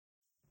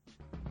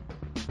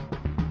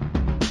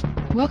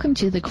Welcome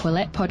to the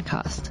Quillette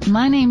podcast.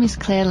 My name is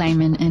Claire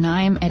Lehman and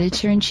I am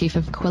Editor-in-Chief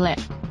of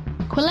Quillette.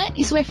 Quillette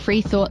is where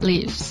free thought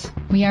lives.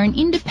 We are an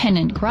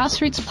independent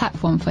grassroots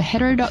platform for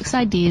heterodox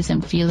ideas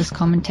and fearless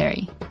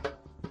commentary.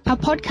 Our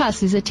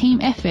podcast is a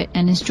team effort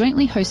and is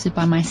jointly hosted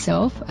by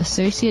myself,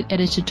 Associate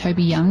Editor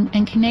Toby Young,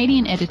 and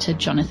Canadian Editor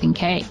Jonathan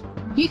Kay.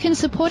 You can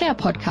support our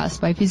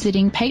podcast by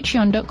visiting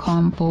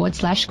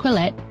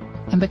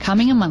patreon.com/Quillette and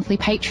becoming a monthly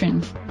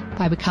patron.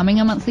 By becoming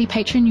a monthly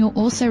patron, you'll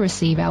also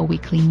receive our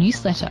weekly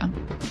newsletter.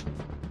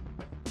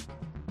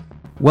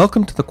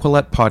 Welcome to the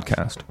Quillette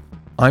podcast.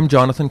 I'm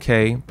Jonathan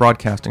Kay,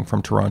 broadcasting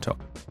from Toronto.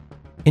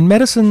 In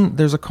medicine,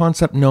 there's a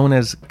concept known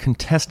as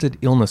contested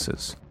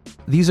illnesses.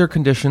 These are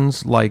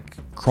conditions like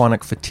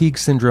chronic fatigue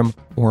syndrome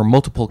or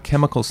multiple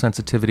chemical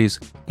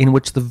sensitivities in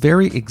which the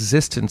very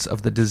existence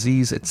of the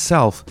disease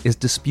itself is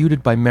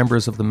disputed by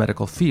members of the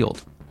medical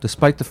field,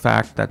 despite the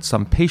fact that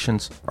some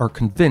patients are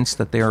convinced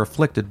that they are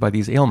afflicted by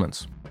these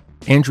ailments.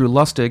 Andrew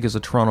Lustig is a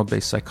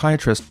Toronto-based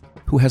psychiatrist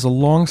who has a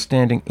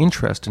long-standing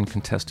interest in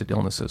contested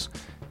illnesses,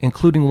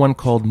 including one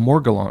called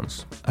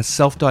Morgellons, a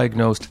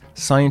self-diagnosed,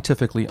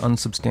 scientifically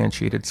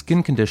unsubstantiated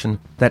skin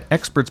condition that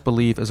experts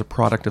believe is a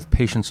product of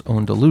patients'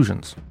 own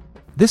delusions.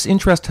 This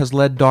interest has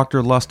led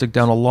Dr. Lustig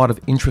down a lot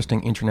of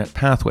interesting internet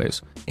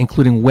pathways,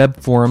 including web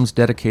forums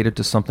dedicated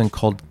to something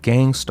called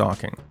gang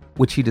stalking,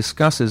 which he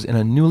discusses in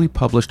a newly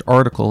published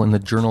article in the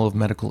Journal of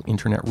Medical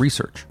Internet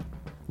Research.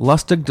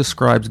 Lustig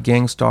describes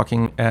gang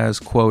stalking as,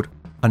 quote,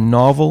 a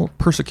novel,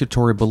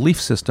 persecutory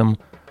belief system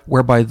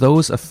whereby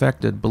those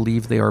affected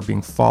believe they are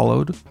being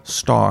followed,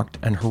 stalked,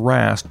 and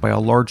harassed by a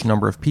large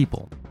number of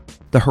people.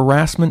 The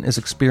harassment is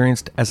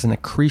experienced as an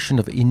accretion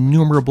of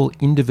innumerable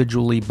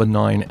individually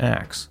benign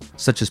acts,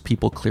 such as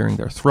people clearing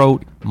their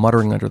throat,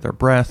 muttering under their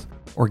breath,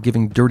 or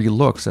giving dirty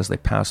looks as they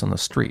pass on the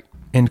street,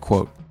 end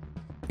quote.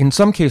 In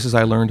some cases,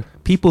 I learned,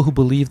 people who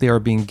believe they are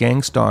being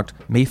gang stalked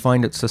may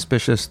find it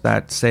suspicious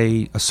that,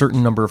 say, a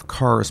certain number of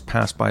cars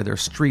pass by their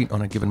street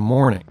on a given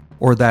morning,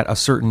 or that a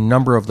certain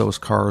number of those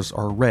cars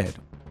are red.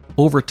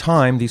 Over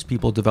time, these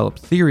people develop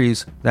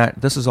theories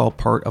that this is all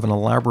part of an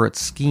elaborate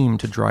scheme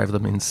to drive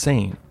them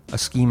insane, a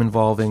scheme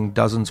involving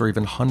dozens or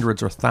even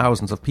hundreds or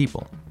thousands of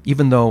people,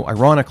 even though,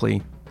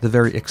 ironically, the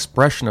very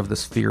expression of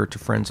this fear to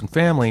friends and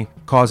family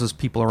causes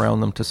people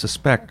around them to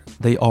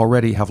suspect they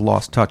already have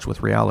lost touch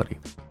with reality.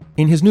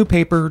 In his new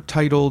paper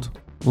titled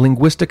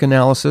Linguistic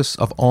Analysis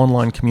of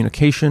Online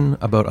Communication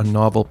about a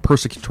Novel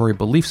Persecutory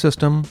Belief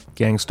System,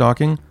 Gang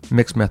Stalking,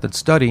 Mixed Method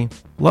Study,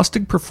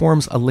 Lustig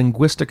performs a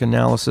linguistic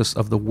analysis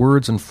of the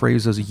words and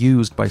phrases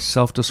used by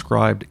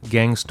self-described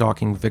gang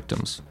stalking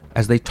victims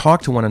as they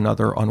talk to one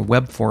another on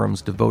web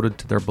forums devoted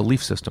to their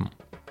belief system.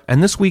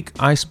 And this week,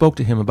 I spoke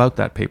to him about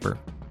that paper,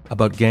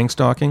 about gang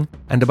stalking,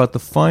 and about the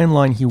fine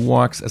line he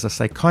walks as a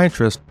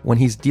psychiatrist when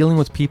he's dealing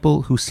with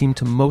people who seem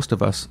to most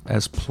of us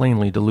as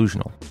plainly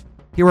delusional.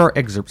 Here are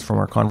excerpts from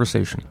our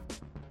conversation.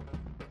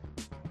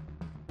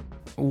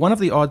 One of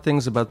the odd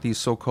things about these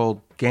so-called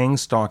gang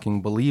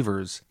stalking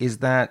believers is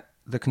that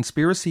the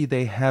conspiracy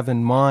they have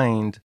in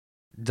mind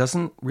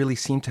doesn't really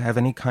seem to have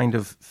any kind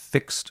of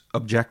fixed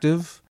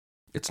objective.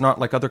 It's not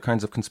like other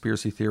kinds of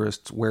conspiracy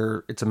theorists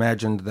where it's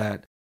imagined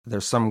that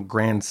there's some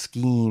grand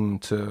scheme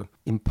to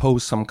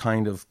impose some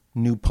kind of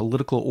new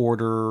political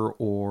order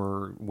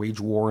or wage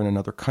war in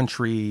another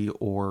country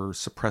or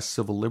suppress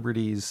civil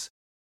liberties.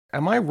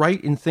 Am I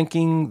right in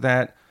thinking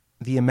that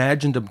the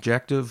imagined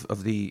objective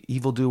of the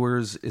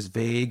evildoers is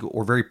vague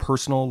or very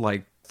personal,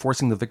 like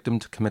forcing the victim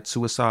to commit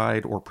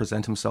suicide or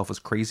present himself as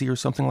crazy or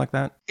something like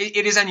that?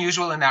 It is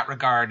unusual in that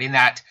regard, in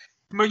that,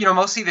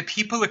 mostly the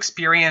people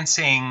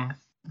experiencing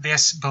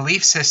this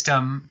belief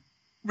system,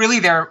 really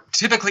they're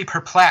typically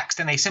perplexed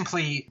and they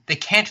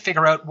can't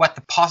figure out what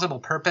the possible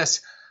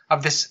purpose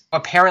of this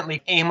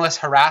apparently aimless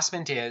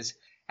harassment is.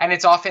 And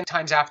it's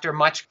oftentimes after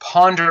much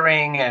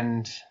pondering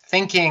and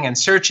thinking and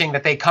searching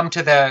that they come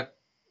to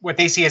what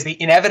they see as the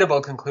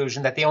inevitable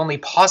conclusion that the only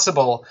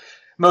possible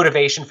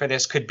motivation for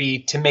this could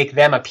be to make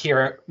them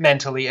appear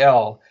mentally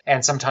ill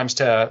and sometimes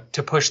to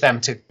push them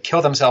to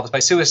kill themselves by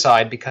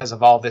suicide because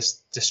of all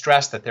this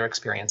distress that they're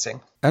experiencing.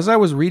 As I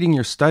was reading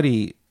your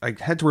study, I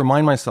had to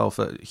remind myself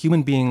that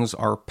human beings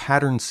are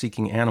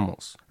pattern-seeking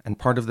animals, and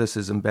part of this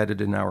is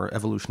embedded in our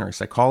evolutionary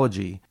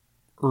psychology.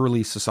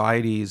 Early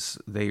societies,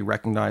 they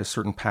recognize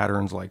certain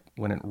patterns, like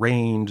when it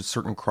rained,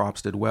 certain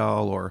crops did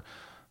well, or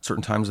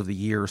certain times of the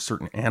year,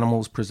 certain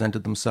animals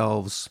presented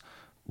themselves.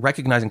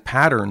 Recognizing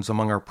patterns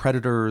among our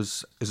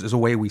predators is a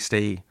way we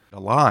stay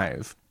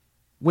alive.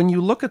 When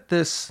you look at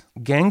this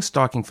gang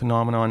stalking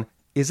phenomenon,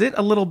 is it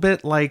a little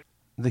bit like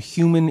the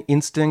human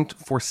instinct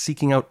for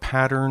seeking out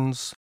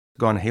patterns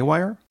gone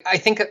haywire? I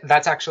think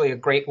that's actually a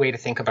great way to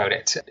think about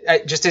it.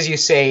 Just as you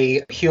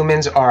say,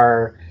 humans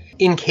are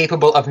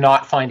incapable of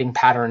not finding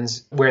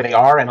patterns where they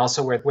are and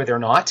also where they're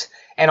not.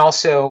 And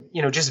also,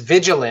 just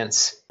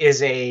vigilance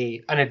is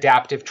an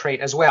adaptive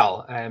trait as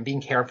well.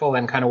 Being careful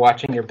and kind of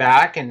watching your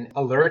back and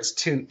alerts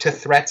to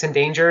threats and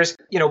dangers.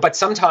 But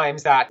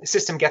sometimes that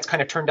system gets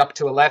kind of turned up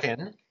to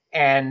 11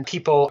 and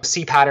people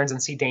see patterns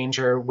and see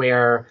danger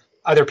where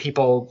other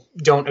people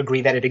don't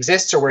agree that it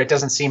exists, or where it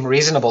doesn't seem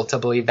reasonable to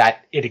believe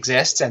that it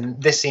exists.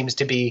 And this seems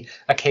to be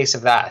a case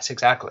of that,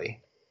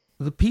 exactly.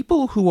 The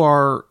people who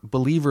are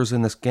believers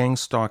in this gang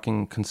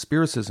stalking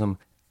conspiracism,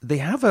 they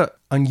have an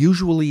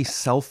unusually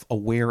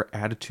self-aware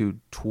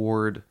attitude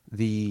toward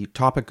the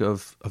topic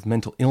of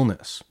mental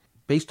illness.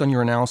 Based on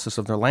your analysis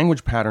of their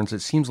language patterns,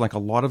 it seems like a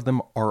lot of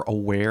them are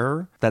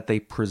aware that they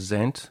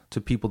present to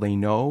people they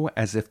know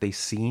as if they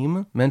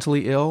seem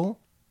mentally ill.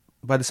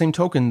 By the same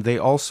token, they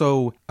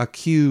also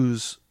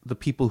accuse the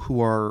people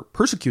who are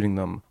persecuting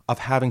them of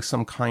having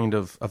some kind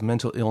of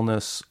mental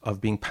illness,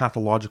 of being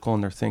pathological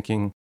in their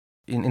thinking.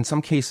 In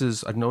some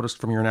cases, I've noticed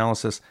from your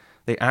analysis,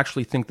 they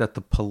actually think that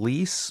the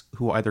police,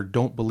 who either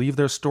don't believe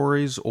their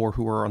stories or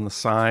who are on the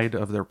side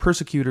of their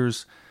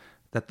persecutors,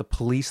 that the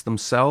police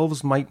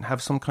themselves might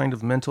have some kind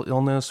of mental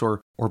illness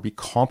or be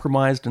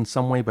compromised in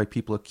some way by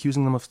people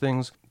accusing them of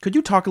things. Could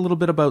you talk a little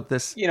bit about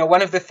this?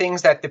 One of the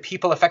things that the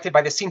people affected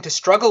by this seem to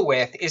struggle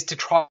with is to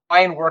try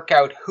and work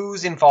out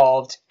who's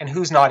involved and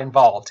who's not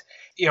involved.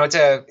 It's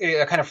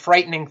a kind of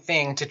frightening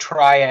thing to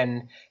try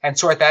and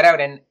sort that out.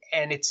 And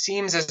it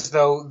seems as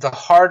though the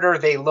harder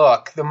they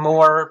look, the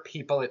more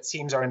people it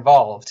seems are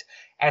involved,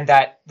 and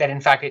that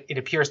in fact it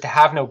appears to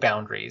have no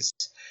boundaries.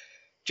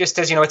 Just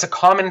as, it's a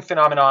common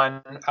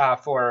phenomenon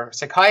for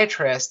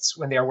psychiatrists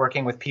when they're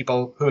working with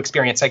people who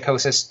experience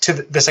psychosis, to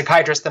the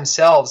psychiatrists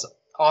themselves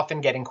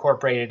often get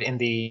incorporated in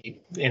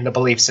the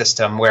belief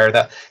system, where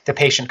the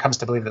patient comes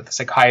to believe that the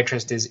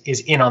psychiatrist is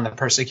in on the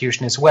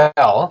persecution as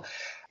well.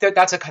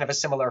 That's a kind of a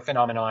similar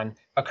phenomenon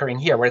occurring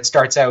here, where it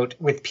starts out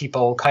with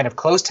people kind of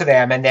close to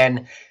them, and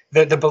then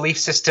the belief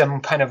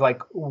system kind of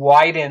like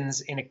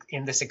widens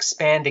in this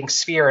expanding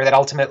sphere that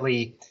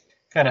ultimately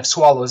kind of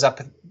swallows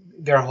up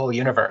their whole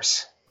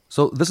universe.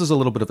 So this is a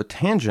little bit of a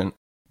tangent,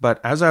 but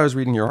as I was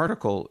reading your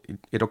article,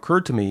 it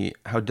occurred to me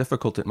how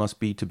difficult it must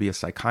be to be a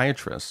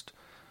psychiatrist,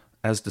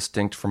 as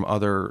distinct from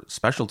other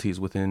specialties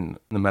within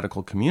the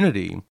medical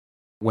community.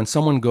 When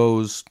someone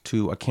goes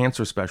to a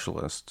cancer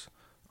specialist,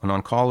 an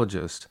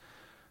oncologist,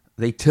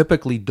 they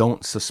typically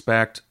don't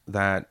suspect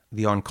that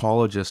the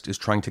oncologist is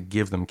trying to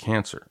give them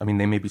cancer. I mean,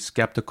 they may be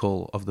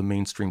skeptical of the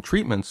mainstream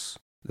treatments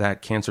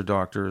that cancer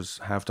doctors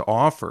have to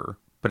offer,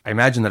 but I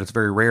imagine that it's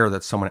very rare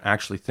that someone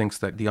actually thinks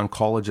that the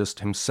oncologist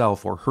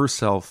himself or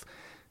herself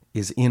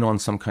is in on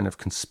some kind of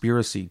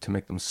conspiracy to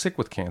make them sick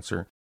with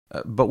cancer.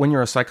 But when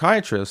you're a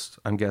psychiatrist,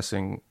 I'm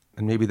guessing,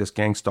 and maybe this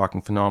gang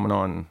stalking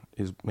phenomenon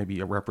is maybe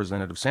a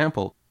representative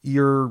sample,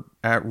 you're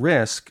at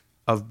risk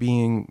of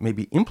being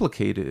maybe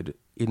implicated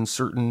in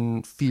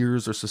certain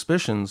fears or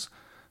suspicions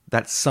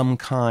that some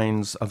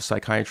kinds of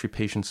psychiatry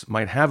patients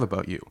might have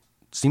about you.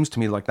 It seems to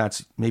me like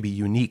that's maybe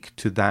unique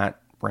to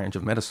that branch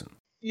of medicine.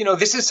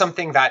 This is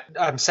something that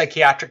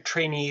psychiatric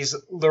trainees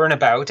learn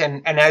about.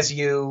 And as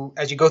you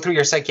go through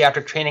your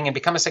psychiatric training and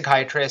become a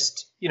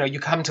psychiatrist, you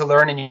come to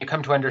learn and you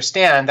come to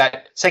understand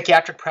that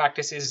psychiatric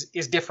practice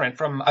is different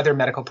from other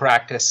medical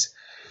practice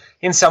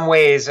in some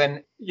ways.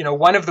 And,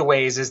 one of the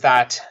ways is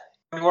that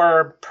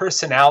your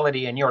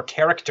personality and your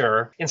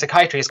character in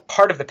psychiatry is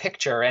part of the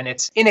picture, and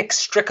it's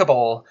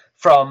inextricable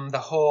from the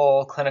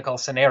whole clinical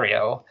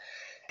scenario.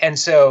 And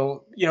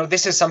so,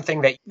 this is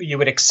something that you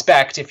would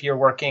expect if you're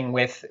working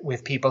with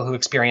people who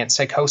experience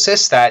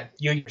psychosis, that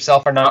you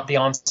yourself are not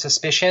beyond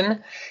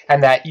suspicion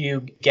and that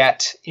you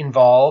get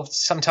involved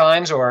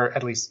sometimes, or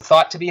at least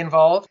thought to be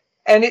involved.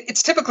 And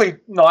it's typically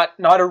not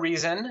a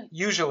reason,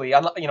 usually,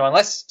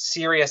 unless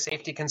serious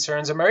safety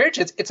concerns emerge,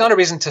 it's not a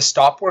reason to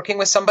stop working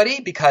with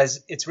somebody,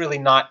 because it's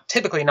really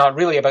typically not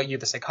really about you,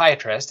 the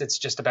psychiatrist. It's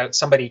just about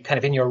somebody kind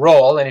of in your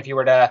role. And if you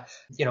were to,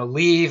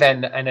 leave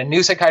and a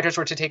new psychiatrist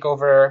were to take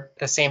over,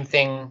 the same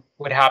thing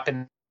would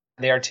happen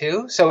there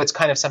too. So it's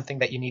kind of something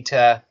that you need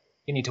to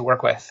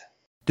work with.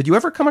 Did you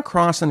ever come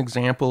across an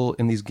example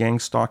in these gang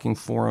stalking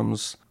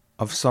forums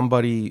of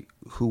somebody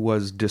who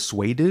was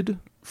dissuaded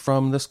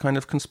from this kind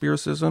of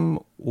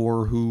conspiracism,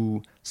 or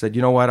who said,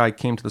 you know what, I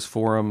came to this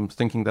forum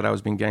thinking that I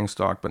was being gang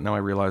stalked, but now I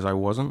realize I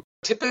wasn't?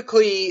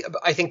 Typically,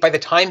 I think by the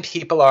time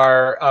people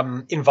are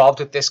involved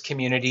with this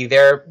community,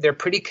 they're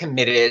pretty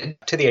committed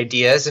to the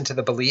ideas and to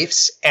the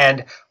beliefs.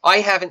 And I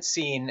haven't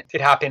seen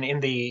it happen in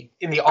the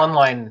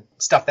online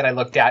stuff that I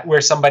looked at,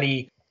 where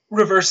somebody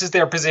reverses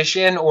their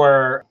position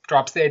or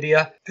drops the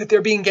idea that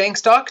they're being gang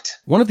stalked.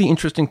 One of the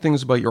interesting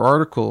things about your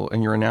article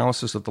and your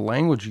analysis of the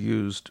language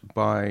used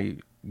by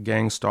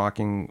gang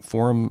stalking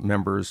forum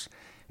members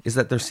is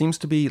that there seems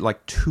to be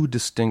like two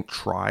distinct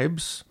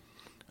tribes.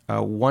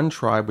 One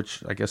tribe,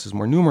 which I guess is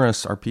more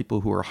numerous, are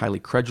people who are highly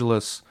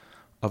credulous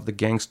of the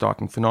gang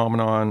stalking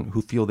phenomenon,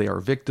 who feel they are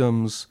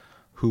victims,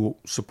 who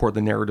support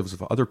the narratives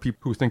of other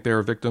people who think they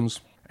are victims.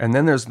 And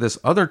then there's this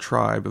other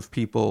tribe of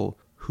people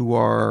who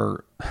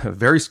are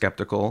very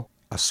skeptical,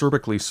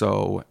 acerbically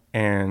so,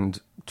 and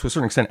to a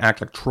certain extent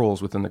act like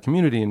trolls within the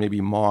community and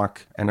maybe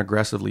mock and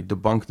aggressively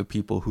debunk the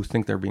people who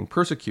think they're being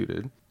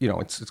persecuted.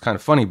 It's kind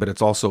of funny, but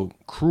it's also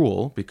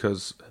cruel,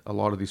 because a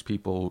lot of these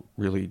people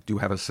really do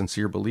have a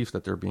sincere belief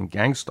that they're being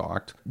gang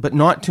stalked, but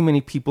not too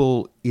many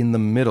people in the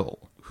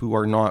middle who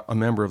are not a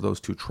member of those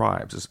two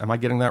tribes. Am I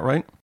getting that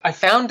right? I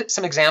found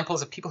some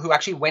examples of people who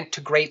actually went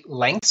to great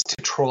lengths to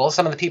troll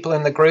some of the people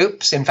in the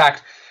groups. In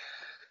fact,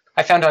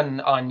 I found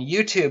on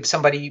YouTube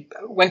somebody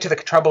went to the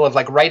trouble of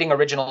writing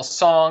original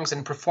songs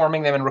and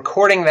performing them and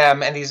recording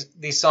them, and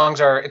these songs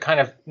are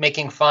kind of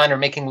making fun or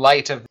making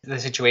light of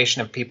the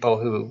situation of people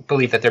who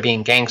believe that they're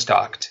being gang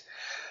stalked.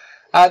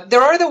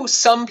 There are, though,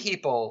 some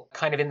people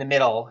kind of in the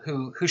middle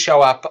who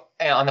show up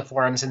on the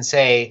forums and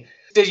say,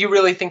 do you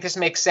really think this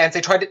makes sense?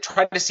 They try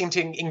to seem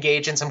to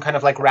engage in some kind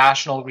of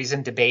rational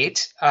reasoned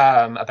debate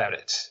about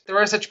it. There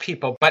are such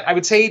people, but I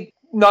would say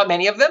not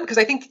many of them, because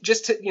I think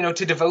just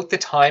to devote the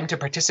time to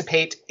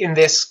participate in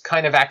this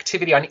kind of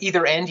activity on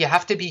either end, you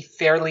have to be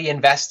fairly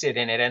invested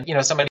in it.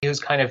 And somebody who's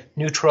kind of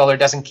neutral or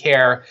doesn't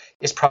care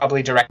is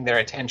probably directing their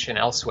attention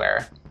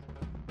elsewhere.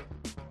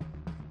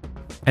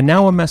 And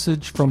now a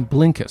message from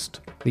Blinkist,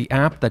 the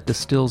app that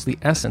distills the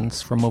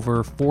essence from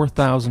over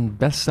 4,000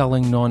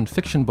 best-selling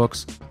non-fiction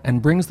books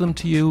and brings them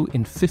to you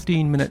in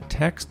 15-minute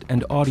text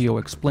and audio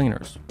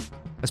explainers.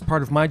 As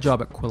part of my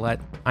job at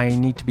Quillette, I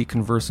need to be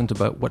conversant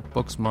about what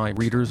books my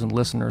readers and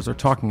listeners are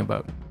talking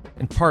about,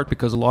 in part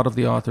because a lot of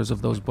the authors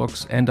of those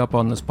books end up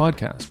on this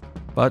podcast.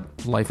 But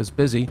life is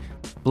busy.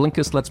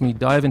 Blinkist lets me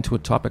dive into a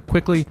topic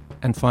quickly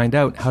and find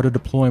out how to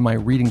deploy my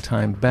reading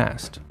time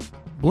best.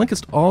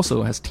 Blinkist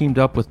also has teamed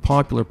up with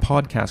popular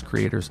podcast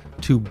creators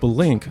to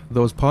blink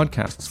those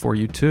podcasts for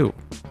you too.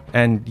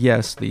 And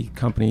yes, the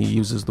company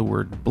uses the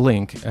word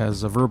blink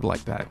as a verb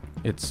like that.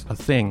 It's a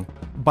thing.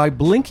 By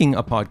blinking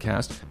a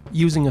podcast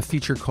using a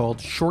feature called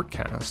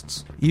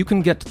Shortcasts, you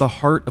can get to the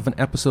heart of an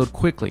episode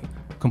quickly,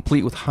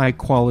 complete with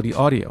high-quality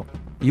audio.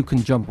 You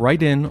can jump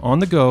right in on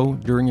the go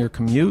during your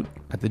commute,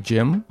 at the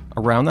gym,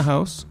 around the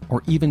house,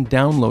 or even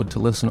download to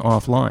listen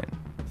offline.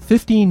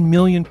 15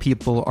 million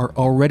people are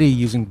already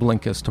using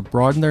Blinkist to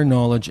broaden their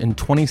knowledge in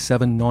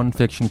 27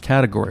 nonfiction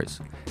categories,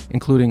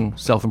 including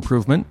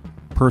self-improvement,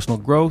 personal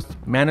growth,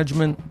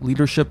 management,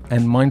 leadership,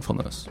 and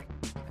mindfulness.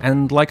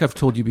 And like I've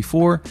told you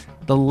before,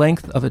 the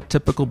length of a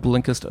typical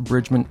Blinkist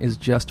abridgment is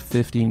just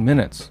 15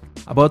 minutes,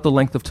 about the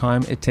length of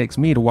time it takes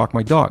me to walk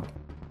my dog.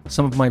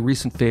 Some of my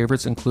recent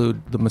favorites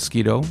include The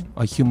Mosquito,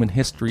 A Human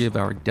History of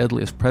Our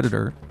Deadliest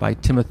Predator by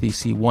Timothy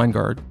C.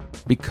 Weingard,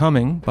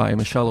 Becoming by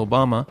Michelle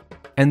Obama,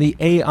 and The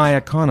AI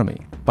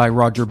Economy by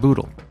Roger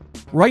Bootle.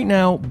 Right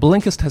now,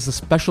 Blinkist has a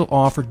special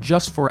offer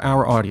just for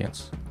our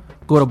audience.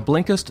 Go to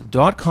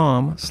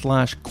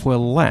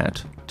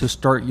Blinkist.com/Quillette to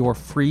start your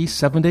free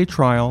 7-day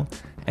trial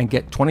and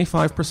get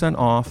 25%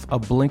 off a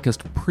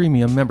Blinkist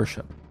premium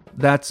membership.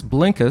 That's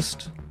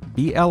Blinkist,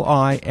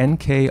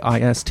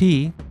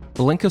 Blinkist,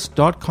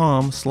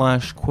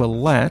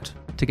 Blinkist.com/Quillette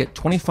to get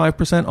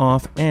 25%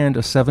 off and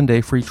a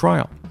 7-day free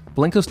trial.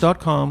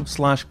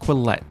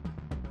 Blinkist.com/Quillette.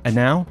 And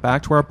now,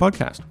 back to our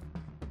podcast.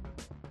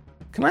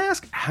 Can I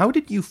ask, how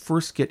did you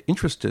first get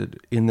interested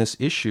in this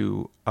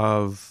issue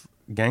of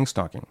gang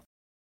stalking?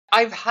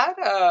 I've had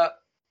a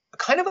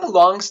kind of a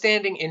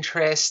long-standing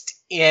interest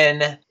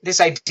in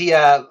this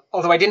idea,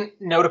 although I didn't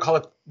know to call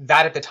it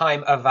that at the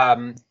time, of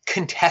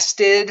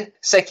contested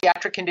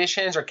psychiatric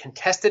conditions or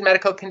contested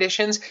medical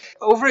conditions.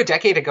 Over a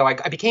decade ago, I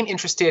became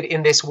interested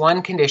in this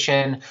one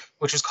condition,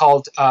 which was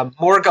called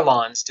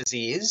Morgellons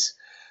disease,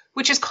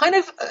 which is kind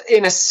of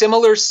in a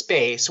similar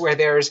space where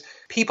there's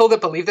people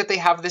that believe that they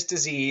have this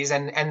disease,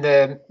 and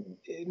the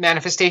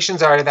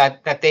manifestations are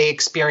that they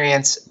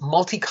experience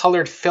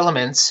multicolored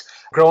filaments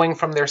growing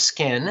from their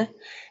skin,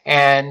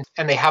 and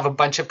they have a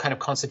bunch of kind of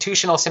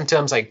constitutional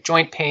symptoms like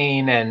joint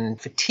pain and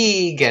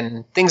fatigue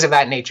and things of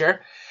that nature.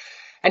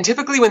 And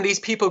typically when these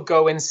people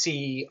go and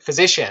see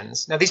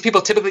physicians, now these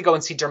people typically go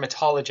and see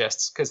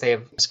dermatologists because they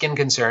have skin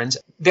concerns,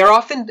 they're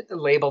often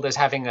labeled as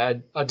having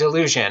a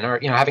delusion or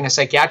having a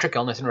psychiatric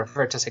illness and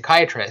referred to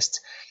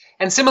psychiatrists.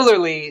 And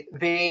similarly,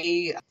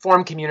 they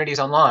form communities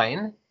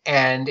online.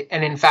 And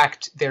in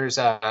fact, there's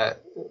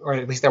or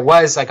at least there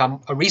was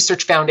a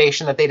research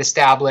foundation that they'd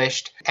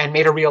established and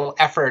made a real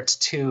effort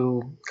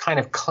to kind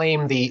of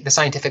claim the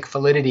scientific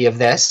validity of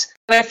this.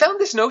 And I found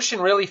this notion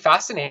really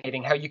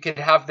fascinating, how you could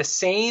have the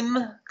same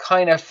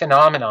kind of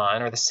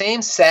phenomenon or the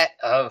same set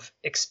of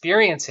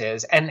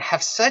experiences and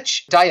have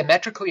such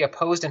diametrically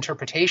opposed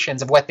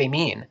interpretations of what they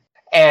mean.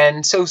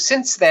 And so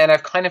since then,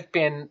 I've kind of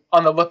been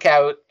on the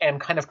lookout and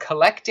kind of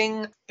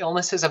collecting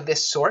illnesses of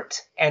this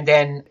sort. And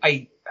then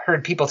I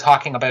heard people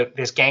talking about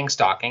this gang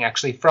stalking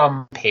actually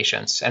from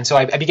patients. And so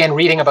I began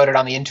reading about it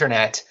on the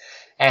internet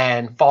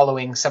and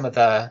following some of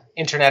the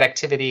internet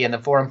activity and the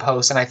forum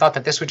posts. And I thought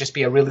that this would just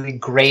be a really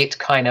great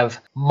kind of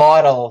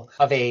model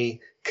of a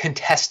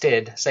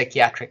contested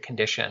psychiatric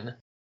condition.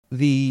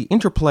 The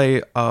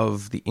interplay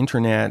of the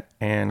internet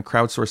and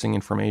crowdsourcing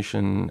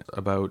information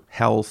about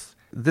health,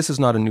 this is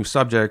not a new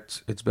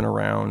subject. It's been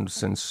around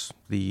since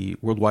the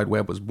World Wide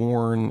Web was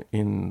born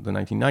in the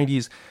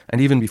 1990s.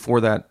 And even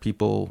before that,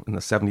 people in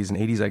the 70s and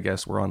 80s, I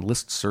guess, were on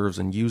listservs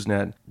and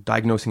Usenet,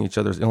 diagnosing each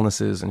other's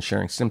illnesses and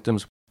sharing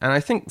symptoms. And I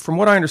think, from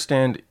what I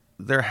understand,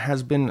 there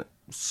has been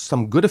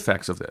some good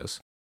effects of this.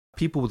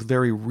 People with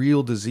very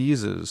real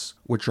diseases,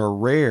 which are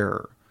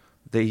rare,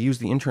 They use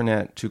the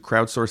internet to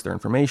crowdsource their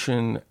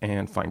information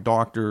and find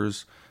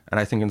doctors. And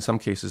I think in some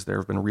cases there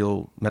have been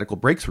real medical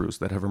breakthroughs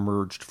that have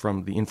emerged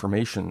from the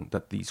information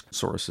that these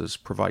sources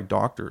provide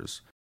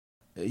doctors.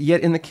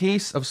 Yet in the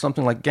case of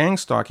something like gang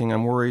stalking,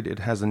 I'm worried it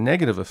has a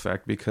negative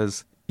effect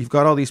because you've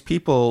got all these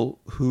people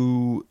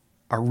who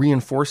are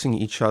reinforcing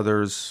each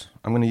other's,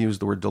 I'm going to use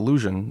the word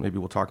delusion, maybe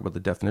we'll talk about the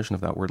definition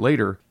of that word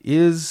later.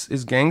 Is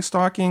gang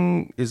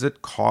stalking, is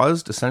it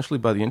caused essentially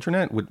by the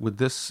internet? Would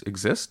this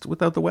exist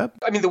without the web?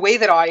 I mean, the way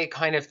that I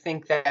kind of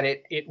think that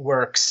it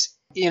works,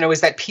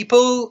 is that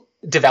people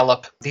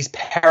develop these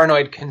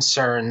paranoid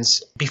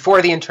concerns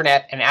before the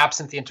internet and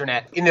absent the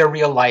internet in their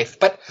real life.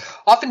 But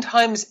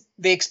oftentimes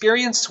they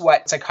experience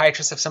what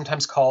psychiatrists have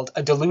sometimes called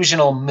a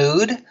delusional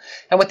mood.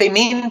 And what they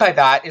mean by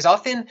that is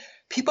often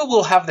people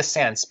will have the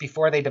sense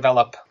before they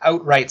develop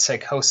outright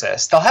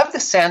psychosis, they'll have the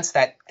sense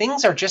that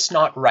things are just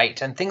not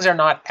right and things are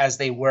not as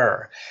they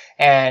were.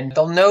 And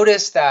they'll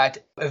notice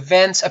that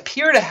events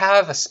appear to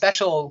have a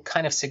special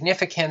kind of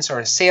significance or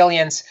a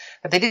salience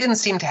that they didn't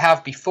seem to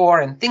have before,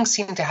 and things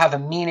seem to have a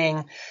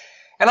meaning.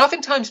 And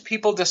oftentimes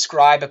people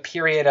describe a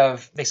period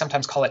of, they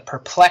sometimes call it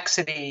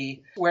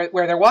perplexity, where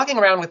they're walking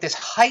around with this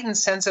heightened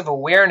sense of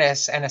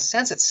awareness and a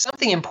sense that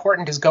something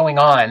important is going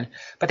on,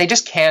 but they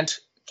just can't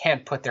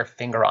put their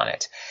finger on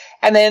it.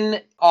 And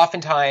then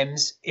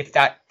oftentimes, if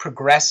that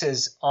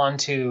progresses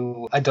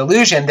onto a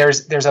delusion,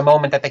 there's a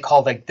moment that they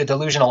call the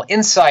delusional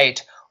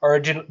insight or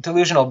a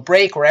delusional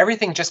break where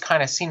everything just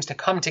kind of seems to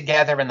come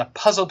together and the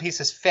puzzle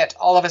pieces fit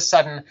all of a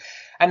sudden,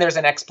 and there's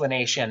an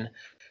explanation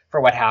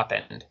for what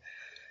happened.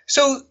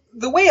 So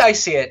the way I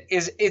see it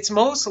is it's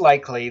most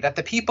likely that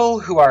the people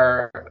who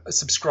are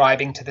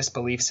subscribing to this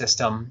belief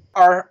system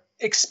are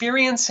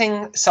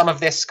experiencing some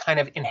of this kind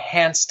of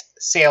enhanced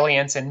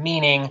salience and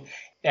meaning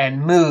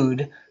and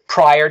mood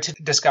prior to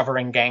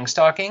discovering gang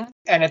stalking.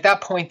 And at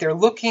that point, they're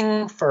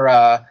looking for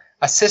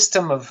a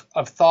system of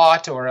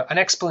thought or an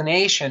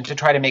explanation to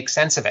try to make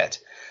sense of it.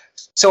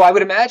 So I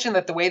would imagine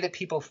that the way that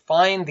people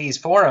find these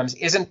forums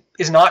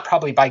is not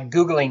probably by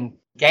Googling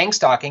gang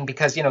stalking,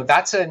 because,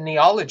 that's a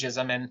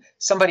neologism and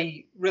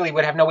somebody really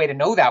would have no way to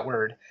know that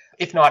word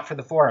if not for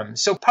the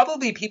forums. So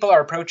probably people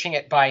are approaching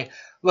it by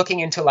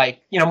looking into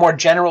more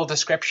general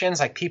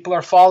descriptions, like people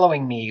are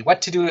following me,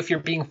 what to do if you're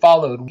being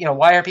followed,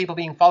 why are people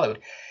being followed?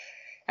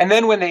 And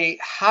then when they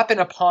happen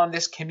upon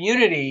this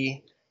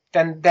community,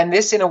 then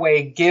this in a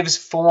way gives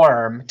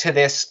form to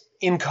this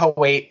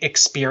inchoate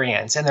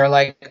experience. And they're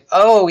like,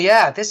 oh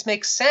yeah, this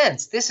makes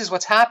sense. This is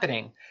what's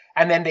happening.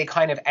 And then they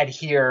kind of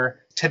adhere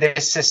to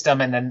this system,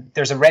 and then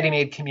there's a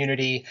ready-made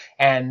community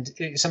and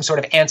some sort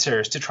of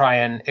answers to try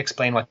and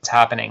explain what's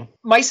happening.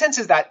 My sense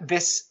is that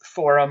this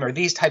forum or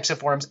these types of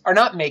forums are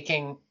not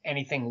making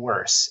anything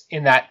worse,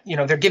 in that,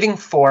 they're giving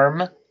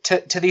form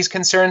to these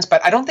concerns,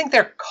 but I don't think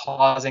they're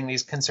causing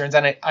these concerns,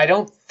 and I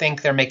don't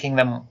think they're making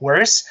them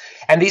worse.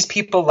 And these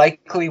people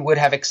likely would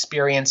have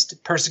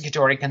experienced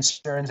persecutory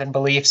concerns and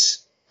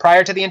beliefs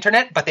prior to the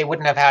internet, but they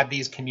wouldn't have had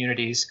these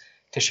communities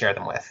to share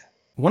them with.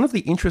 One of the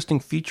interesting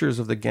features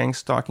of the gang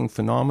stalking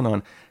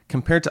phenomenon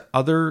compared to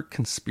other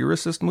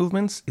conspiracist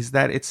movements is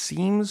that it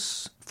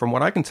seems, from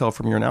what I can tell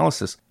from your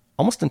analysis,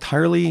 almost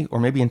entirely or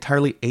maybe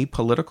entirely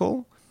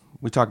apolitical.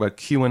 We talk about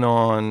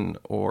QAnon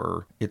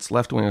or its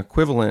left-wing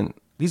equivalent.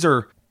 These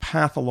are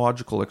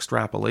pathological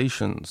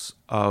extrapolations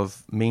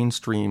of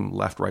mainstream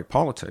left-right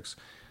politics.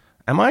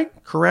 Am I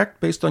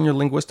correct, based on your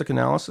linguistic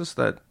analysis,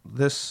 that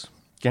this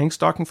gang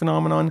stalking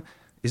phenomenon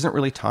isn't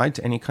really tied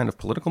to any kind of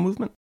political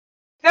movement?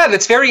 Yeah,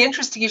 that's very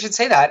interesting you should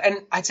say that. And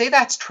I'd say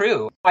that's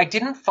true. I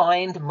didn't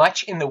find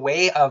much in the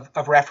way of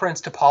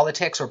reference to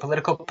politics or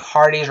political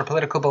parties or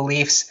political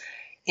beliefs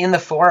in the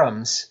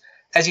forums.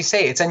 As you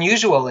say, it's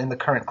unusual in the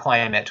current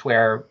climate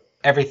where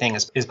everything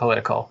is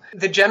political.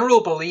 The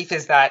general belief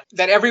is that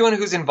everyone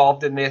who's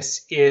involved in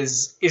this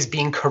is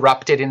being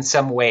corrupted in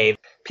some way.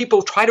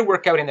 People try to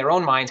work out in their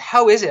own minds,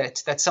 how is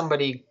it that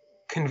somebody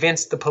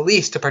convinced the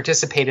police to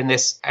participate in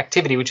this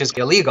activity, which is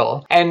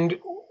illegal? And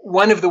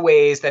one of the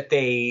ways that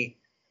they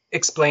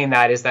explain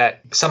that is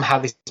that somehow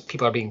these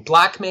people are being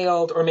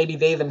blackmailed, or maybe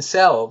they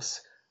themselves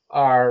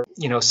are,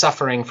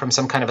 suffering from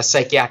some kind of a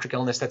psychiatric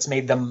illness that's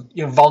made them,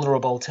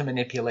 vulnerable to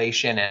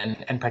manipulation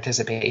and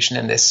participation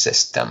in this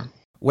system.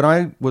 When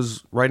I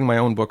was writing my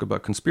own book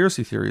about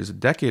conspiracy theories a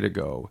decade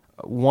ago,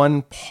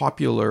 one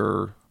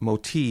popular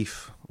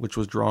motif, which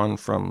was drawn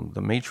from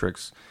The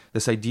Matrix,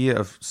 this idea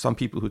of some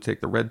people who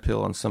take the red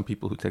pill and some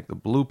people who take the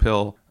blue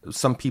pill,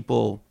 some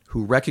people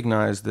who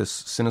recognize this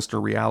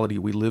sinister reality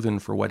we live in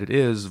for what it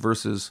is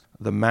versus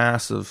the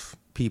mass of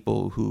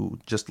people who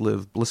just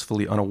live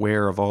blissfully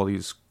unaware of all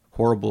these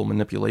horrible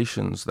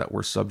manipulations that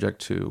we're subject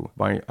to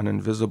by an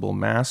invisible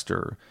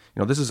master.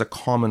 This is a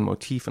common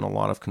motif in a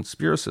lot of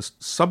conspiracist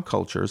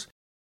subcultures.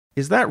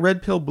 Is that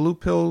red pill, blue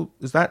pill,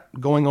 is that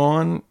going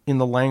on in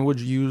the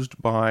language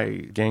used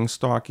by gang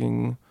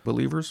stalking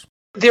believers?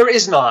 There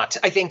is not,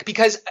 I think,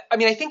 because,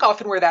 I think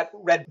often where that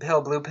red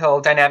pill, blue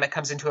pill dynamic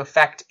comes into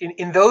effect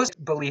in those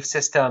belief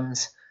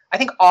systems, I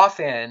think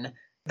often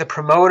the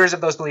promoters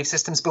of those belief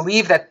systems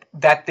believe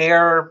that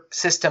their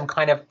system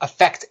kind of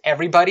affects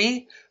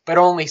everybody, but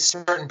only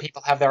certain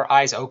people have their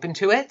eyes open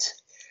to it.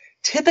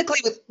 Typically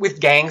with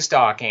gang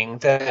stalking,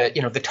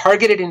 the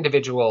targeted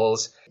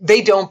individuals,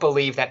 they don't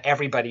believe that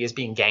everybody is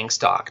being gang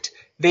stalked.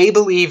 They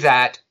believe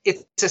that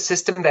it's a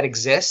system that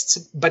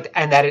exists,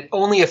 and that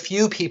only a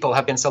few people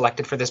have been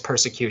selected for this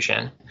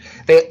persecution.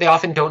 They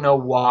often don't know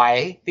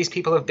why these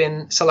people have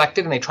been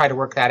selected, and they try to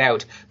work that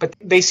out. But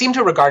they seem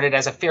to regard it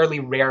as a fairly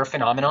rare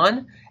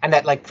phenomenon, and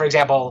that, like, for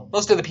example,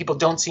 most of the people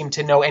don't seem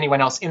to know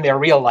anyone else in their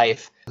real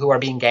life who are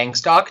being gang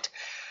stalked.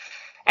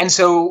 And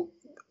so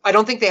I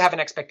don't think they have an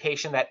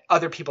expectation that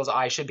other people's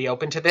eyes should be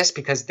open to this,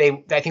 because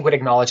they, I think, would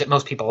acknowledge that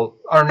most people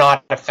are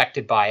not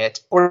affected by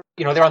it. Or,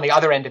 they're on the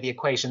other end of the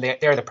equation.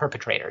 They're the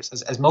perpetrators,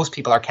 as most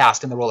people are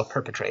cast in the role of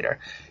perpetrator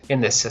in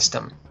this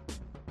system.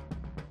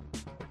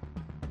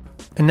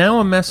 And now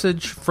a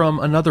message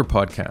from another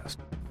podcast,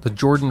 The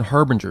Jordan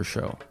Harbinger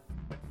Show.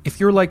 If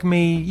you're like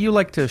me, you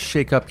like to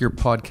shake up your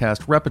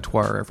podcast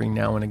repertoire every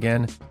now and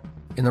again.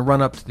 In the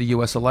run-up to the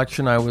US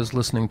election, I was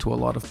listening to a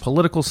lot of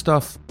political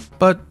stuff,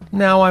 but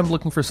now I'm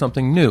looking for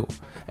something new.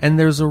 And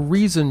there's a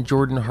reason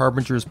Jordan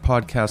Harbinger's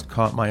podcast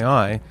caught my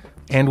eye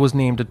and was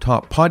named a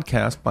top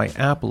podcast by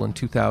Apple in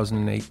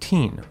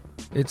 2018.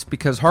 It's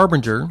because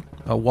Harbinger,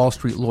 a Wall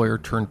Street lawyer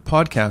turned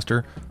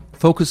podcaster,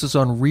 focuses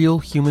on real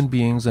human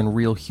beings and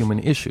real human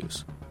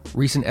issues.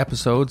 Recent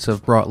episodes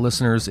have brought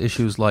listeners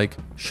issues like,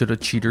 should a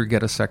cheater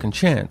get a second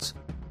chance?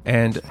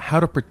 And how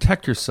to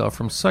protect yourself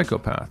from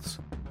psychopaths.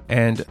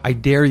 And I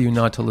dare you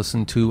not to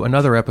listen to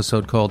another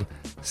episode called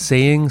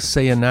Saying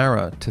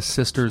Sayonara to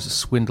Sister's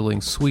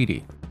Swindling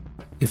Sweetie.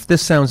 If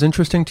this sounds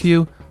interesting to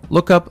you,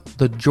 look up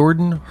The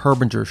Jordan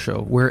Harbinger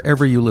Show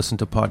wherever you listen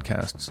to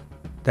podcasts.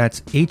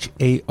 That's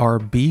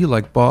Harb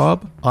like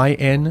Bob,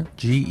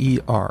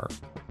 Inger.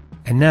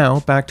 And now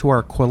back to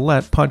our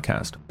Quillette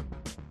podcast.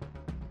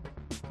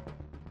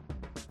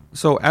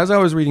 So as I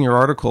was reading your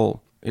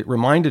article, it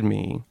reminded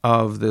me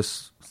of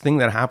this thing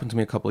that happened to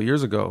me a couple of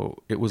years ago.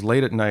 It was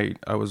late at night.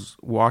 I was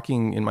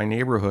walking in my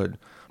neighborhood.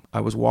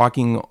 I was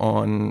walking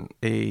on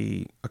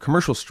a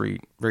commercial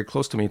street very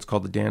close to me. It's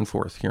called the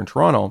Danforth here in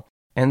Toronto.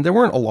 And there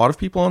weren't a lot of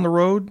people on the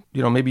road.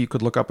 Maybe you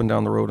could look up and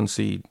down the road and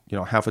see,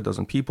 half a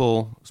dozen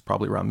people. It was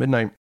probably around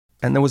midnight.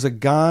 And there was a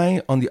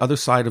guy on the other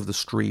side of the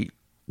street.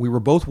 We were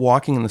both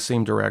walking in the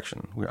same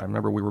direction. I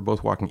remember we were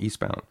both walking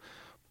eastbound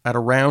at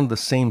around the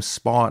same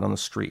spot on the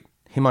street.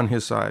 Him on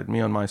his side, me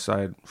on my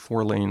side,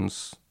 4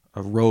 lanes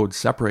of road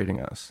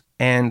separating us.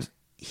 And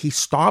he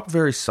stopped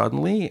very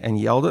suddenly and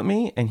yelled at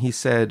me, and he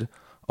said,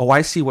 "Oh,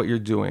 I see what you're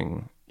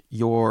doing.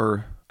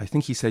 I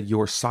think he said,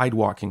 you're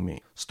sidewalking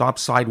me. Stop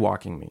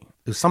sidewalking me."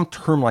 There's some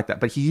term like that,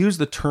 but he used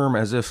the term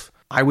as if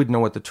I would know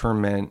what the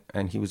term meant,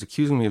 and he was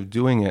accusing me of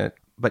doing it.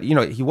 But,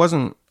 he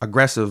wasn't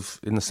aggressive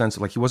in the sense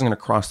of, like, he wasn't going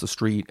to cross the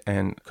street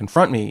and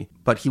confront me,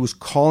 but he was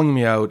calling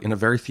me out in a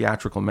very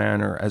theatrical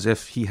manner as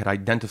if he had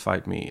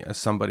identified me as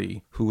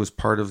somebody who was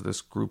part of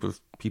this group of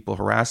people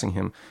harassing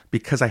him,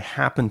 because I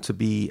happened to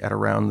be at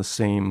around the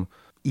same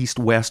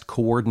east-west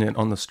coordinate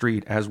on the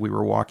street as we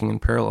were walking in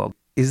parallel.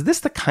 Is this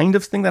the kind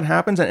of thing that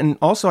happens? And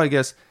also, I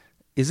guess,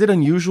 is it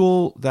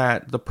unusual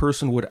that the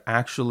person would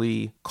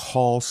actually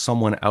call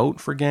someone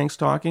out for gang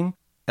stalking?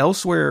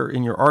 Elsewhere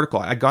in your article,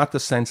 I got the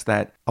sense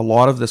that a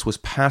lot of this was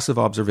passive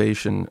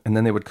observation, and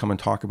then they would come and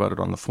talk about it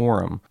on the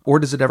forum. Or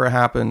does it ever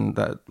happen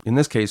that, in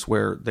this case,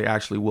 where they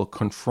actually will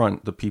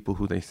confront the people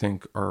who they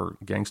think are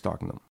gang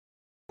stalking them?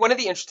 One of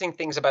the interesting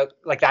things about,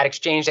 like, that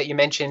exchange that you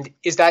mentioned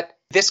is that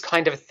this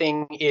kind of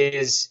thing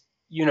is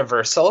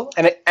universal.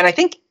 And I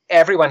think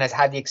everyone has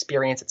had the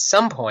experience at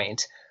some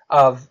point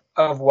of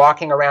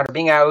walking around or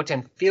being out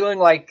and feeling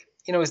like,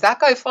 is that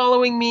guy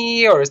following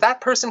me, or is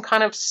that person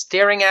kind of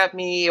staring at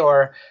me,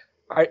 or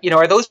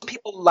are those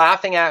people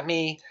laughing at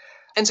me?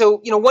 And so,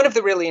 one of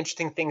the really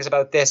interesting things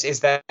about this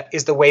is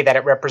the way that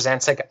it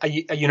represents, like,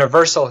 a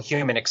universal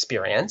human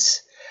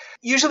experience.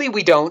 Usually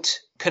we don't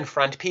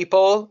confront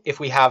people if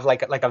we have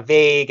like a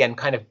vague and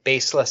kind of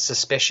baseless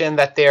suspicion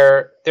that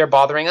they're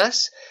bothering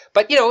us.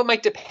 But, it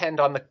might depend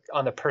on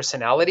the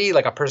personality,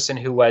 like a person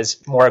who was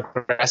more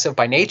aggressive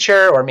by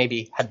nature, or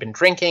maybe had been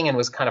drinking and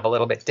was kind of a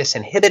little bit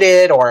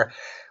disinhibited, or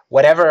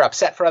whatever,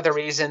 upset for other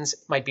reasons,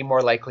 might be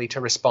more likely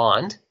to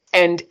respond.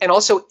 And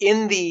also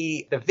in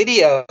the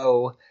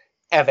video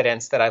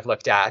evidence that I've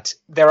looked at,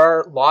 there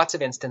are lots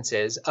of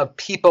instances of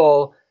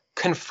people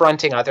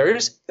confronting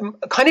others,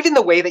 kind of in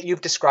the way that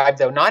you've described,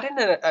 though, not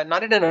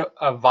in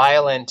a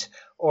violent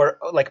or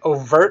like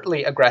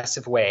overtly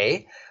aggressive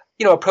way,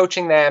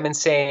 approaching them and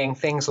saying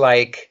things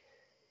like,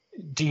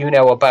 "Do you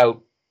know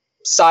about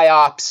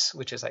PSYOPs,"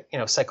 which is like,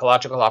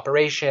 psychological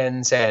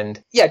operations,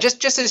 and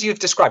just as you've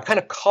described, kind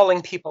of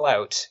calling people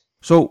out.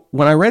 So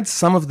when I read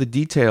some of the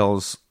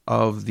details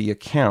of the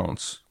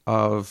accounts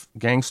of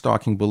gang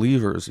stalking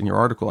believers in your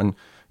article, and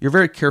you're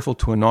very careful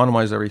to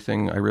anonymize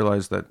everything. I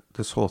realized that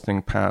this whole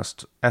thing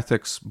passed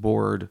ethics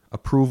board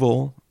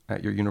approval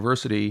at your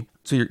university.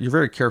 So you're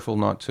very careful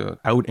not to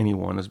out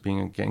anyone as being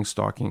a gang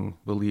stalking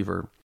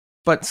believer.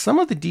 But some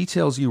of the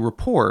details you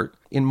report,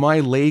 in my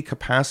lay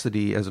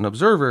capacity as an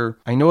observer,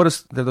 I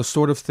noticed they're the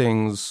sort of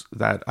things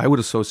that I would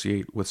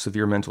associate with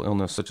severe mental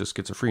illness, such as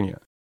schizophrenia.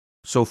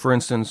 So, for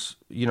instance,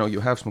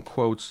 you have some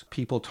quotes,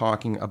 people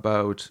talking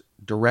about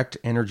direct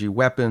energy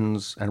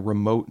weapons and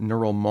remote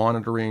neural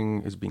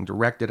monitoring is being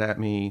directed at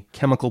me,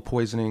 chemical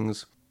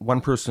poisonings. One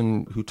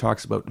person who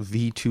talks about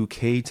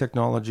V2K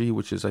technology,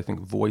 which is, I think,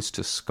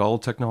 voice-to-skull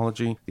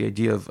technology, the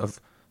idea of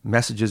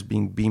messages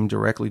being beamed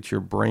directly to your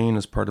brain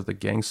as part of the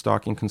gang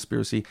stalking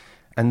conspiracy.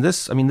 And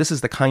this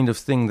is the kind of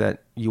thing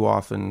that you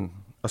often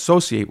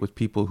associate with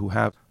people who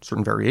have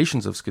certain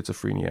variations of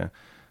schizophrenia.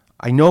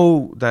 I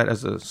know that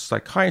as a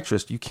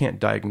psychiatrist, you can't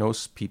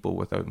diagnose people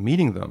without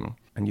meeting them,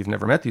 and you've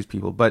never met these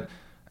people. But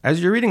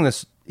as you're reading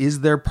this,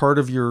 is there part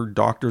of your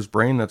doctor's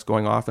brain that's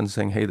going off and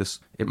saying, hey,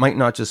 it might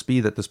not just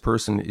be that this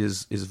person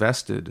is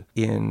vested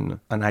in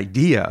an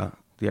idea,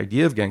 the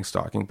idea of gang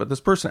stalking, but this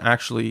person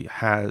actually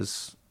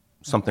has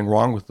something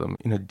wrong with them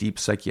in a deep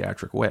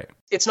psychiatric way?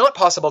 It's not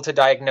possible to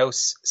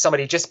diagnose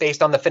somebody just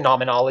based on the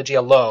phenomenology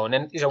alone.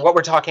 And what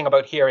we're talking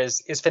about here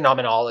is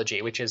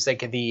phenomenology, which is like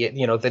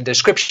the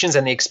descriptions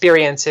and the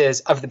experiences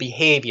of the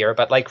behavior.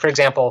 But like, for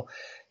example,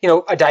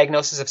 a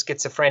diagnosis of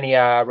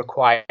schizophrenia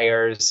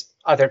requires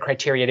other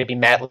criteria to be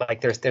met.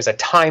 Like there's a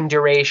time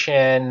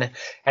duration,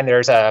 and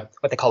there's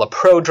what they call a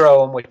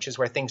prodrome, which is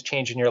where things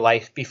change in your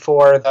life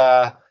before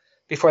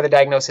the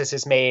diagnosis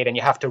is made, and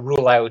you have to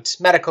rule out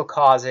medical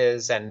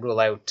causes and rule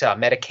out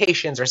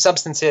medications or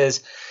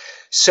substances.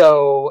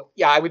 So,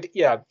 I would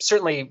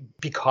certainly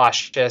be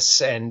cautious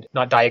and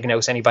not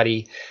diagnose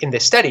anybody in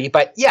this study.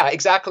 But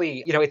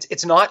exactly,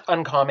 it's not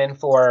uncommon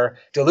for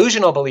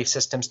delusional belief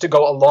systems to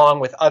go along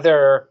with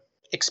other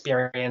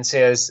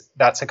experiences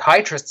that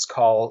psychiatrists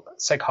call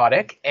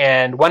psychotic.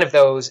 And one of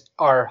those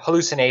are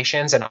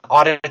hallucinations and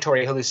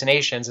auditory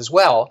hallucinations as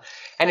well.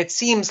 And it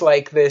seems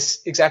like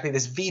this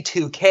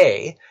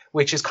V2K,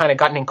 which has kind of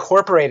gotten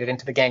incorporated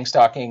into the gang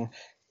stalking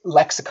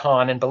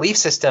lexicon and belief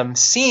system,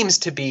 seems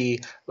to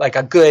be like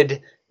a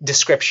good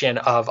description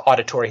of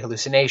auditory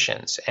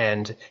hallucinations.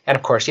 And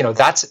of course,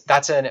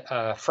 that's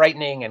a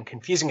frightening and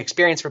confusing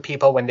experience for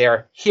people when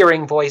they're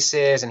hearing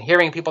voices and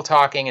hearing people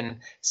talking and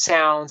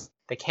sounds.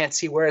 They can't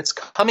see where it's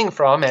coming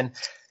from. And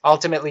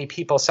ultimately,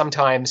 people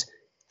sometimes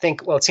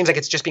think, well, it seems like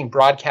it's just being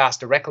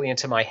broadcast directly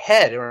into my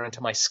head or into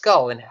my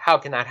skull. And how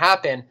can that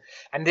happen?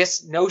 And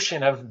this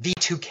notion of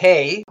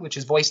V2K, which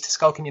is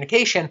voice-to-skull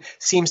communication,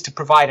 seems to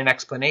provide an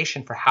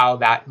explanation for how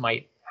that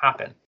might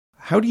happen.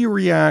 How do you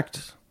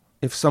react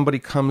if somebody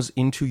comes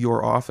into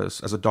your office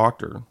as a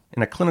doctor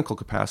in a clinical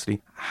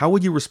capacity? How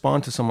would you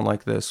respond to someone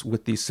like this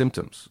with these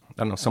symptoms? I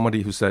don't know,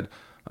 somebody who said,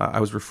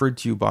 I was referred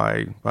to you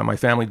by my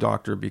family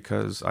doctor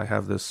because I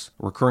have this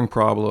recurring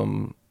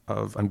problem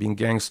of I'm being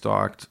gang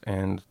stalked,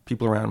 and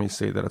people around me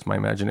say that it's my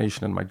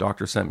imagination and my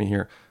doctor sent me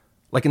here.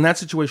 Like, in that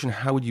situation,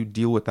 how would you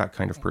deal with that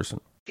kind of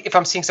person? If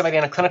I'm seeing somebody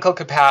in a clinical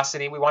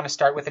capacity, we want to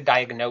start with a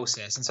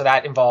diagnosis. And so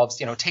that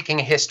involves, taking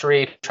a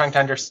history, trying to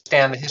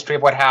understand the history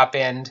of what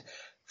happened,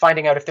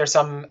 finding out if there's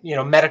some,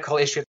 medical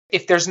issue.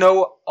 If there's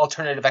no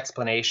alternative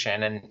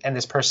explanation and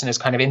this person is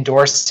kind of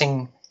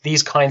endorsing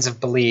these kinds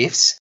of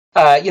beliefs,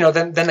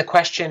 then the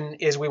question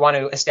is, we want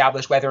to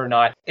establish whether or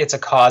not it's a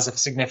cause of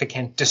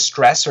significant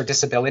distress or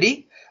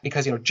disability,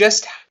 because,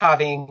 just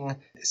having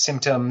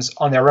symptoms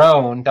on their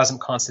own doesn't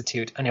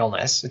constitute an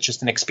illness. It's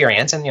just an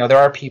experience. And, there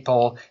are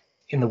people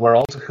in the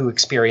world who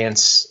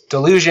experience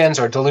delusions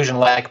or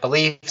delusion-like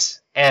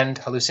beliefs and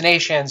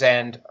hallucinations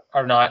and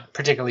are not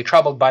particularly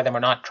troubled by them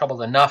or not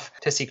troubled enough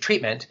to seek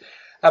treatment.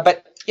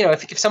 But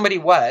if somebody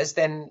was,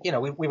 then,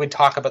 we would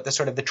talk about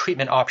the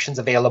treatment options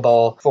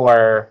available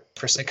for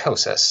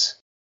psychosis.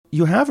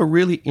 You have a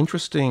really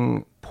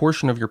interesting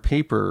portion of your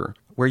paper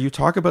where you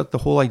talk about the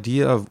whole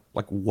idea of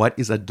what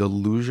is a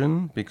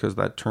delusion, because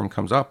that term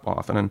comes up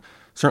often. And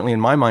certainly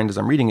in my mind, as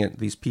I'm reading it,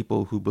 these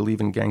people who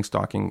believe in gang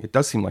stalking, it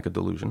does seem like a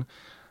delusion.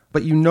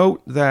 But you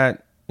note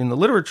that in the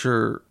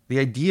literature, the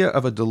idea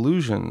of a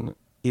delusion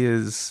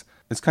is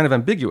kind of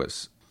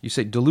ambiguous. You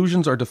say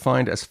delusions are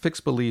defined as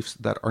fixed beliefs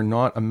that are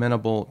not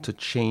amenable to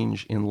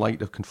change in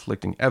light of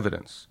conflicting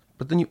evidence.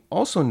 But then you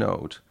also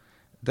note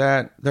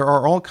that there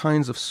are all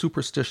kinds of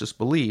superstitious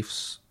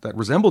beliefs that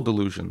resemble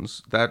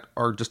delusions that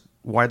are just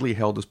widely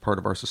held as part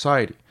of our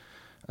society.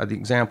 The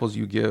examples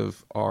you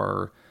give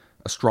are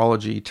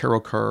astrology,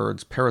 tarot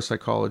cards,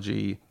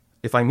 parapsychology.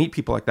 If I meet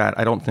people like that,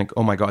 I don't think,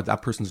 oh my God,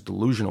 that person's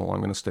delusional, I'm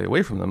going to stay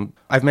away from them.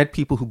 I've met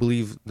people who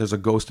believe there's a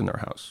ghost in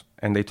their house,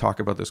 and they talk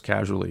about this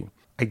casually.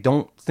 I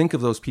don't think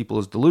of those people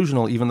as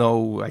delusional, even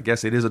though I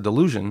guess it is a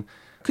delusion.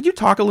 Could you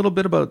talk a little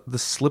bit about the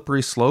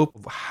slippery slope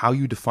of how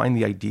you define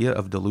the idea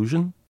of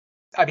delusion?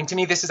 I mean, to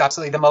me, this is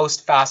absolutely the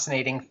most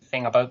fascinating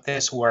thing about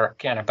this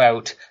work and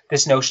about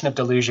this notion of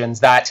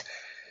delusions, that,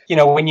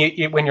 when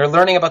you're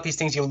learning about these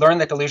things, you learn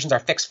that delusions are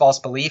fixed false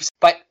beliefs.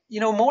 But,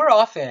 more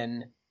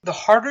often, the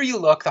harder you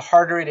look, the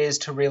harder it is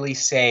to really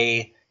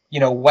say,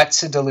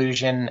 what's a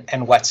delusion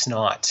and what's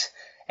not.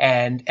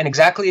 And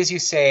exactly as you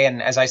say,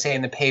 and as I say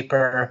in the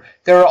paper,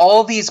 there are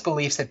all these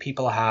beliefs that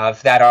people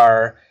have that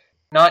are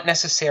not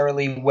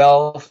necessarily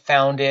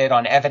well-founded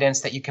on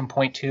evidence that you can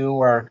point to,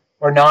 or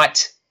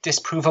not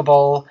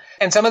disprovable.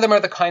 And some of them are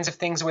the kinds of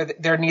things where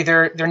they're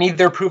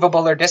neither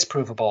provable or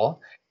disprovable.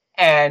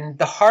 And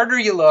the harder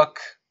you look,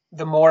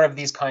 the more of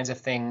these kinds of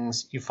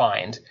things you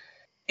find.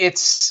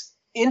 It's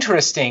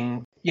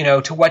interesting,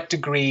 to what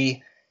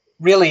degree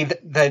really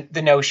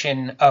the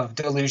notion of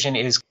delusion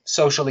is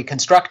socially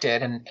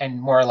constructed,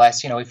 and more or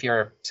less, if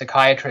your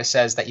psychiatrist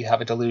says that you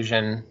have a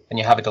delusion, then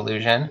you have a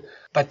delusion,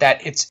 but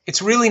that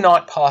it's really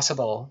not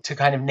possible to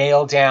kind of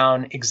nail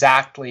down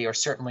exactly or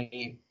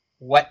certainly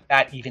what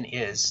that even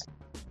is.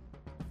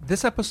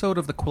 This episode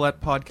of the Quillette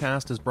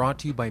Podcast is brought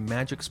to you by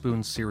Magic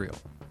Spoon cereal.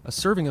 A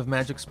serving of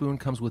Magic Spoon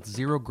comes with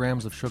 0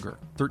 grams of sugar,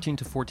 13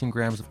 to 14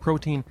 grams of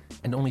protein,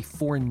 and only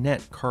 4 net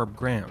carb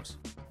grams.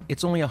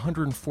 It's only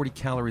 140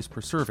 calories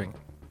per serving,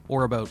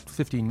 or about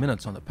 15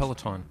 minutes on the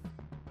Peloton.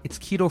 It's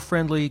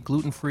keto-friendly,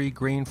 gluten-free,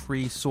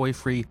 grain-free,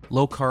 soy-free,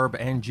 low-carb,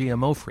 and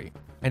GMO-free,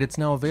 and it's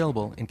now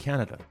available in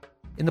Canada.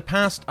 In the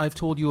past, I've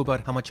told you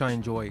about how much I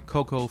enjoy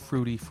cocoa,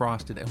 fruity,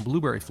 frosted, and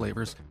blueberry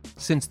flavors.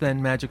 Since then,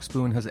 Magic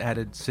Spoon has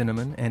added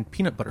cinnamon and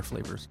peanut butter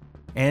flavors.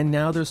 And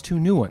now there's 2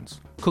 new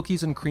ones,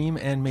 cookies and cream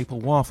and maple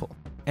waffle.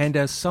 And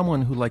as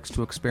someone who likes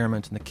to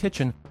experiment in the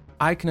kitchen,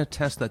 I can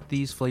attest that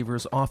these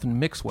flavors often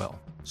mix well.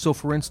 So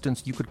for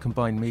instance, you could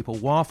combine maple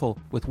waffle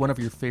with one of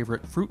your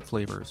favorite fruit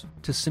flavors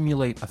to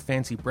simulate a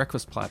fancy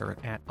breakfast platter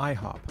at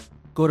IHOP.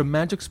 Go to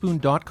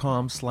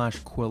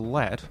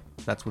magicspoon.com/Quillette,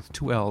 that's with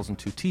 2 L's and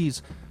 2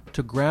 T's,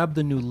 to grab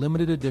the new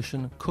limited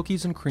edition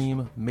cookies and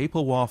cream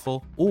maple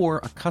waffle or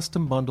a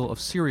custom bundle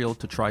of cereal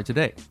to try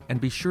today. And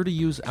be sure to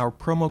use our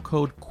promo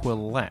code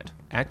Quillette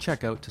at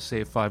checkout to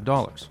save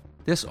 $5.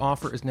 This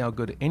offer is now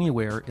good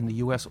anywhere in the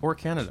US or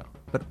Canada,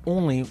 but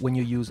only when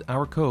you use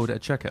our code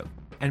at checkout.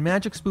 And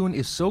Magic Spoon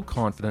is so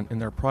confident in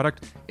their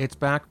product, it's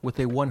backed with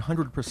a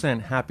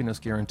 100% happiness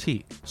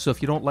guarantee. So if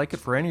you don't like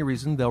it for any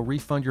reason, they'll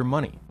refund your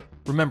money.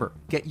 Remember,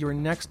 get your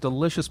next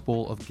delicious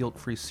bowl of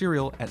guilt-free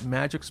cereal at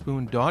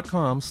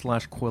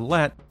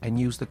magicspoon.com/Quillette and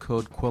use the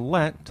code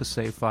Quillette to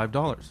save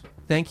 $5.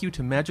 Thank you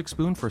to Magic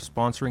Spoon for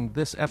sponsoring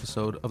this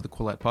episode of the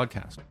Quillette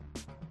Podcast.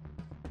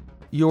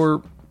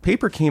 Your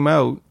paper came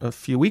out a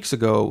few weeks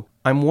ago.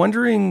 I'm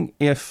wondering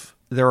if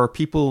there are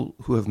people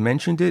who have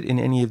mentioned it in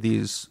any of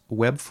these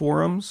web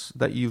forums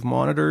that you've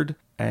monitored,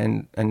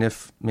 and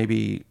if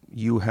maybe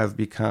you have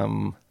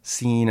become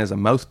seen as a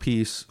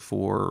mouthpiece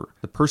for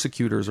the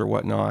persecutors or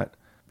whatnot,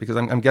 because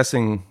I'm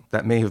guessing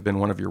that may have been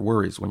one of your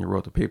worries when you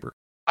wrote the paper.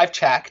 I've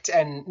checked,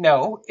 and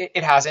no,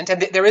 it hasn't.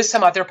 And there is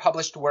some other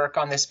published work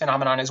on this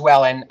phenomenon as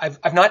well, and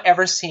I've not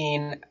ever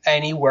seen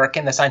any work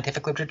in the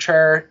scientific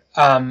literature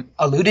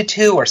alluded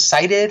to or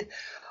cited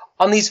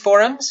on these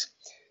forums.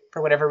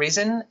 For whatever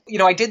reason.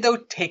 I did, though,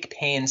 take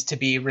pains to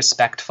be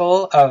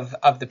respectful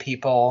of the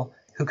people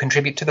who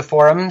contribute to the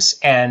forums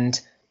and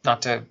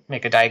not to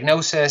make a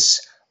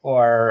diagnosis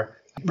or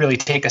really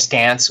take a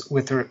stance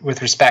with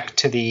respect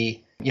to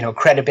the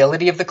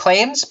credibility of the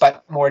claims,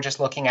 but more just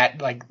looking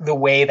at like the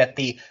way that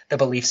the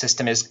belief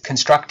system is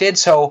constructed.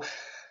 So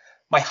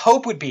my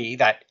hope would be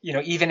that,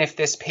 even if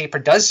this paper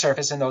does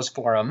surface in those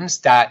forums,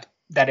 that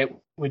it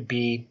would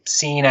be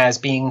seen as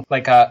being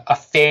like a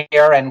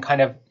fair and kind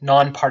of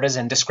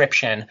nonpartisan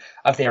description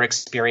of their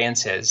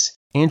experiences.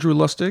 Andrew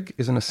Lustig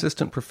is an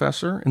assistant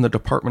professor in the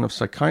Department of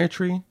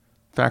Psychiatry,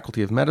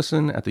 Faculty of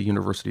Medicine at the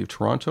University of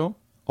Toronto.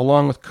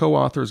 Along with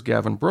co-authors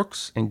Gavin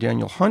Brooks and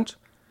Daniel Hunt,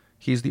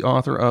 he's the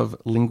author of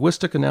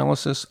Linguistic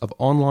Analysis of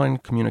Online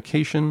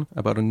Communication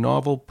about a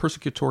Novel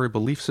Persecutory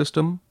Belief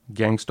System,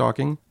 Gang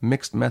Stalking,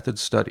 Mixed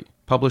Methods Study,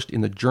 published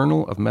in the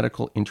Journal of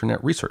Medical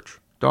Internet Research.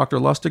 Dr.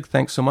 Lustig,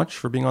 thanks so much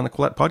for being on the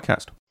Quillette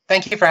Podcast.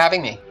 Thank you for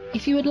having me.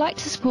 If you would like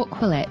to support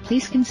Quillette,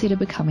 please consider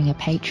becoming a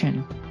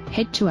patron.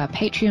 Head to our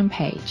Patreon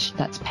page.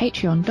 That's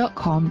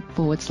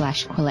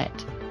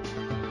patreon.com/Quillette.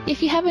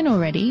 If you haven't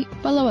already,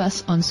 follow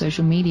us on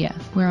social media.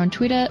 We're on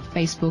Twitter,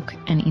 Facebook,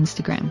 and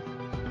Instagram.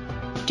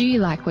 Do you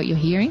like what you're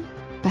hearing?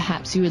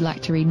 Perhaps you would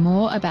like to read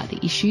more about the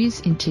issues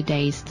in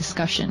today's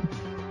discussion.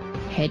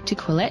 Head to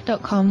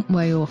Quillette.com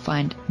where you will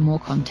find more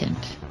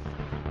content.